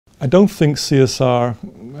I don't think CSR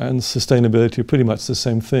and sustainability are pretty much the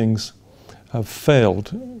same things, have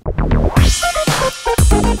failed.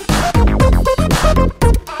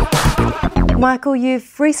 Michael,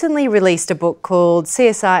 you've recently released a book called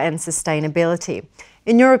CSR and Sustainability.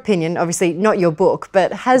 In your opinion, obviously not your book,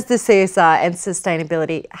 but has the CSR and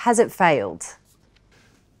sustainability, has it failed?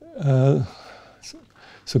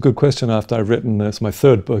 It's a good question after I've written, it's my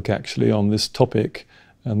third book actually on this topic,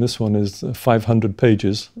 and this one is 500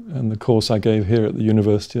 pages, and the course I gave here at the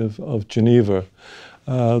University of Geneva.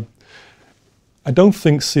 I don't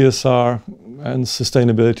think CSR and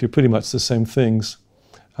sustainability are pretty much the same things,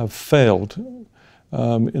 have failed.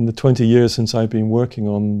 In the 20 years since I've been working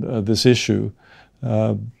on this issue,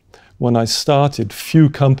 when I started, few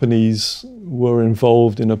companies were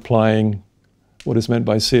involved in applying what is meant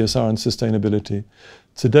by CSR and sustainability.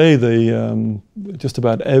 Today, just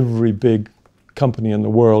about every big company in the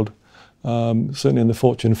world, certainly in the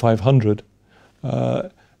Fortune 500,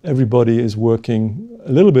 everybody is working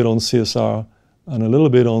a little bit on CSR and a little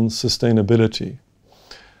bit on sustainability.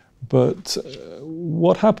 But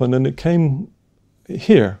what happened, and it came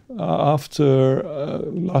here after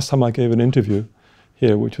last time I gave an interview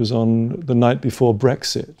here, which was on the night before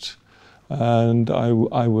Brexit. And I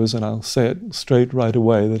was, and I'll say it straight right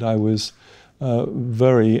away, that I was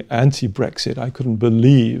very anti-Brexit. I couldn't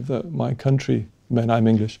believe that my countrymen, I'm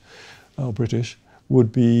English or British,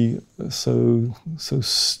 would be so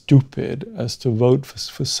stupid as to vote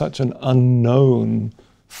for such an unknown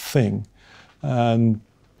thing. And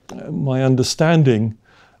my understanding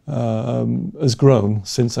has grown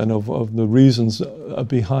since then of the reasons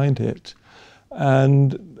behind it.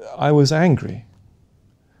 And I was angry.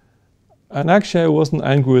 And actually I wasn't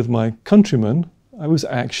angry with my countrymen, I was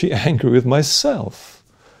actually angry with myself,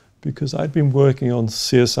 because I'd been working on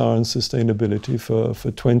CSR and sustainability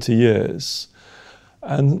for 20 years.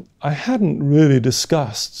 And I hadn't really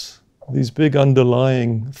discussed these big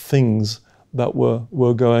underlying things that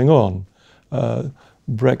were going on.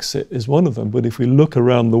 Brexit is one of them, but if we look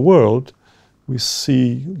around the world, we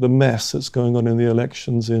see the mess that's going on in the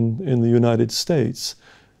elections in the United States.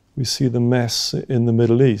 We see the mess in the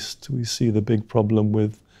Middle East. We see the big problem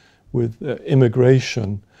with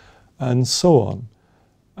immigration and so on.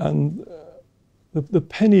 And the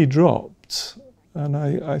penny dropped, and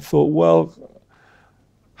I thought, well,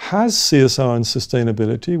 has CSR and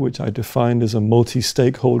sustainability, which I defined as a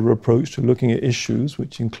multi-stakeholder approach to looking at issues,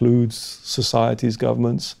 which includes societies,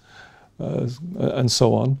 governments, and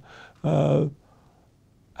so on,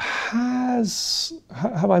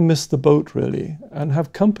 have I missed the boat really? And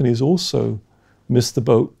have companies also missed the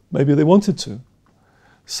boat? Maybe they wanted to.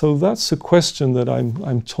 So that's a question that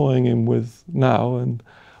I'm toying in with now, and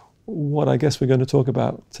what I guess we're going to talk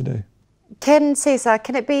about today. Can CSR,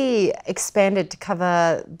 can it be expanded to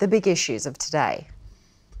cover the big issues of today?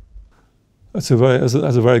 That's a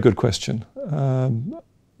very good question.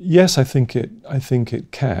 Yes, I think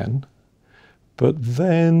it can, but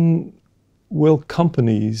then will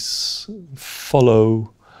companies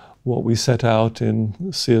follow what we set out in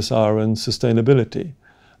CSR and sustainability?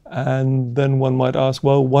 And then one might ask,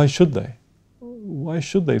 well, why should they? Why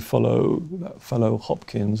should they follow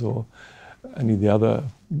Hopkins or any of the other,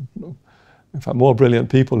 in fact, more brilliant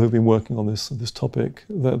people who've been working on this topic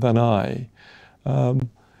than I?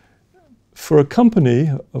 For a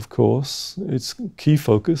company, of course, its key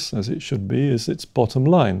focus, as it should be, is its bottom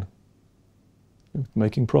line,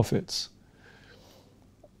 making profits.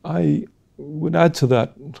 I would add to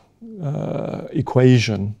that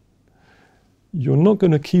equation, you're not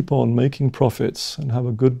going to keep on making profits and have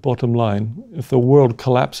a good bottom line if the world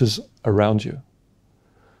collapses around you.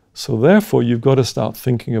 So therefore, you've got to start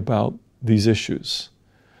thinking about these issues.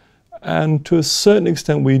 And to a certain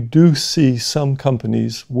extent, we do see some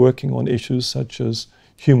companies working on issues such as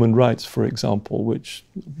human rights, for example, which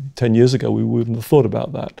 10 years ago we wouldn't have thought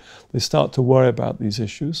about that. They start to worry about these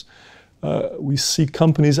issues. We see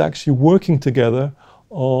companies actually working together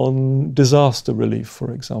on disaster relief,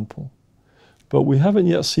 for example. But we haven't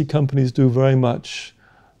yet seen companies do very much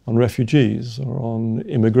on refugees or on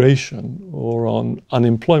immigration or on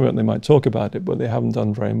unemployment. They might talk about it, but they haven't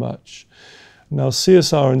done very much. Now,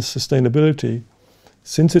 CSR and sustainability,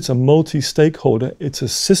 since it's a multi-stakeholder, it's a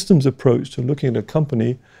systems approach to looking at a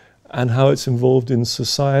company and how it's involved in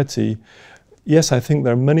society. Yes, I think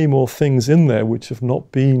there are many more things in there which have not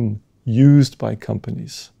been used by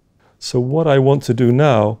companies. So what I want to do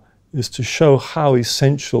now is to show how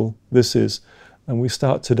essential this is. And we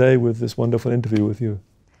start today with this wonderful interview with you.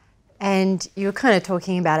 And you were kind of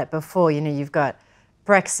talking about it before, you know, you've got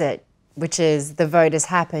Brexit, which is the vote has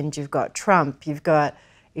happened, you've got Trump, you've got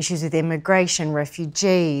issues with immigration,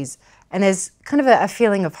 refugees, and there's kind of a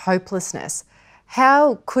feeling of hopelessness.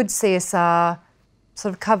 How could CSR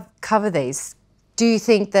sort of cover these? Do you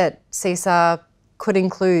think that CSR could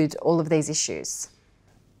include all of these issues?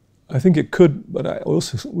 I think it could, but I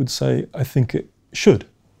also would say I think it should.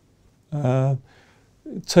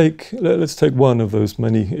 Let's take one of those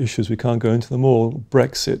many issues, we can't go into them all,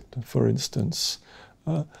 Brexit, for instance.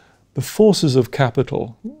 The forces of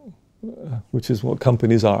capital, which is what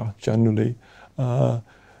companies are generally,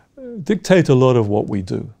 dictate a lot of what we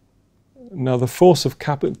do. Now, the force of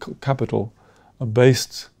capital are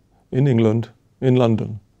based in England, in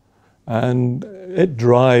London, and it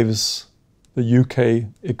drives the UK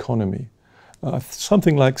economy.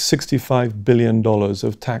 Something like $65 billion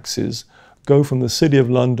of taxes go from the City of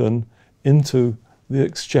London into the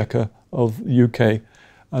exchequer of the UK,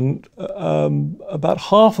 and about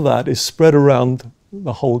half of that is spread around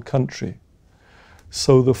the whole country.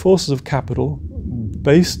 So the forces of capital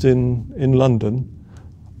based in London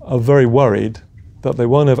are very worried that they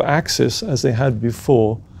won't have access as they had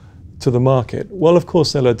before to the market. Well, of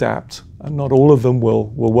course they'll adapt, and not all of them will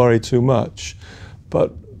worry too much,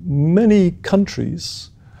 but many countries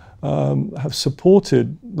have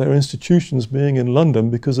supported their institutions being in London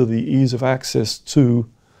because of the ease of access to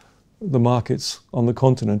the markets on the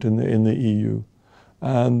continent in the EU.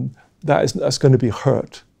 And that's going to be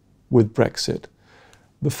hurt with Brexit.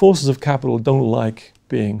 The forces of capital don't like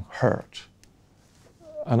being hurt.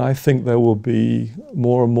 And I think there will be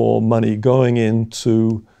more and more money going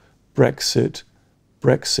into Brexit.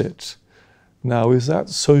 Now, is that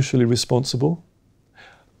socially responsible?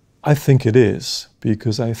 I think it is,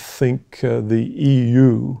 because I think the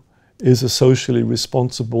EU is a socially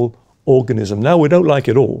responsible organism. Now, we don't like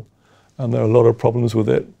it all, and there are a lot of problems with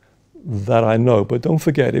it that I know, but don't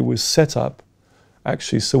forget it was set up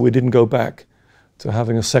actually so we didn't go back to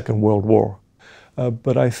having a Second World War.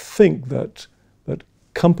 But I think that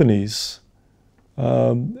companies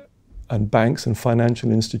and banks and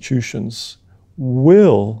financial institutions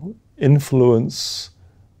will influence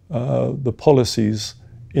the policies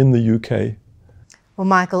in the UK. Well,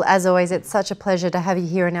 Michael, as always, it's such a pleasure to have you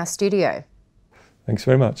here in our studio. Thanks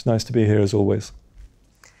very much. Nice to be here as always.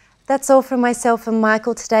 That's all from myself and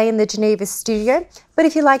Michael today in the Geneva studio. But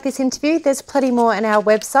if you like this interview, there's plenty more on our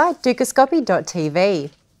website,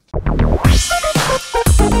 dukascopy.tv.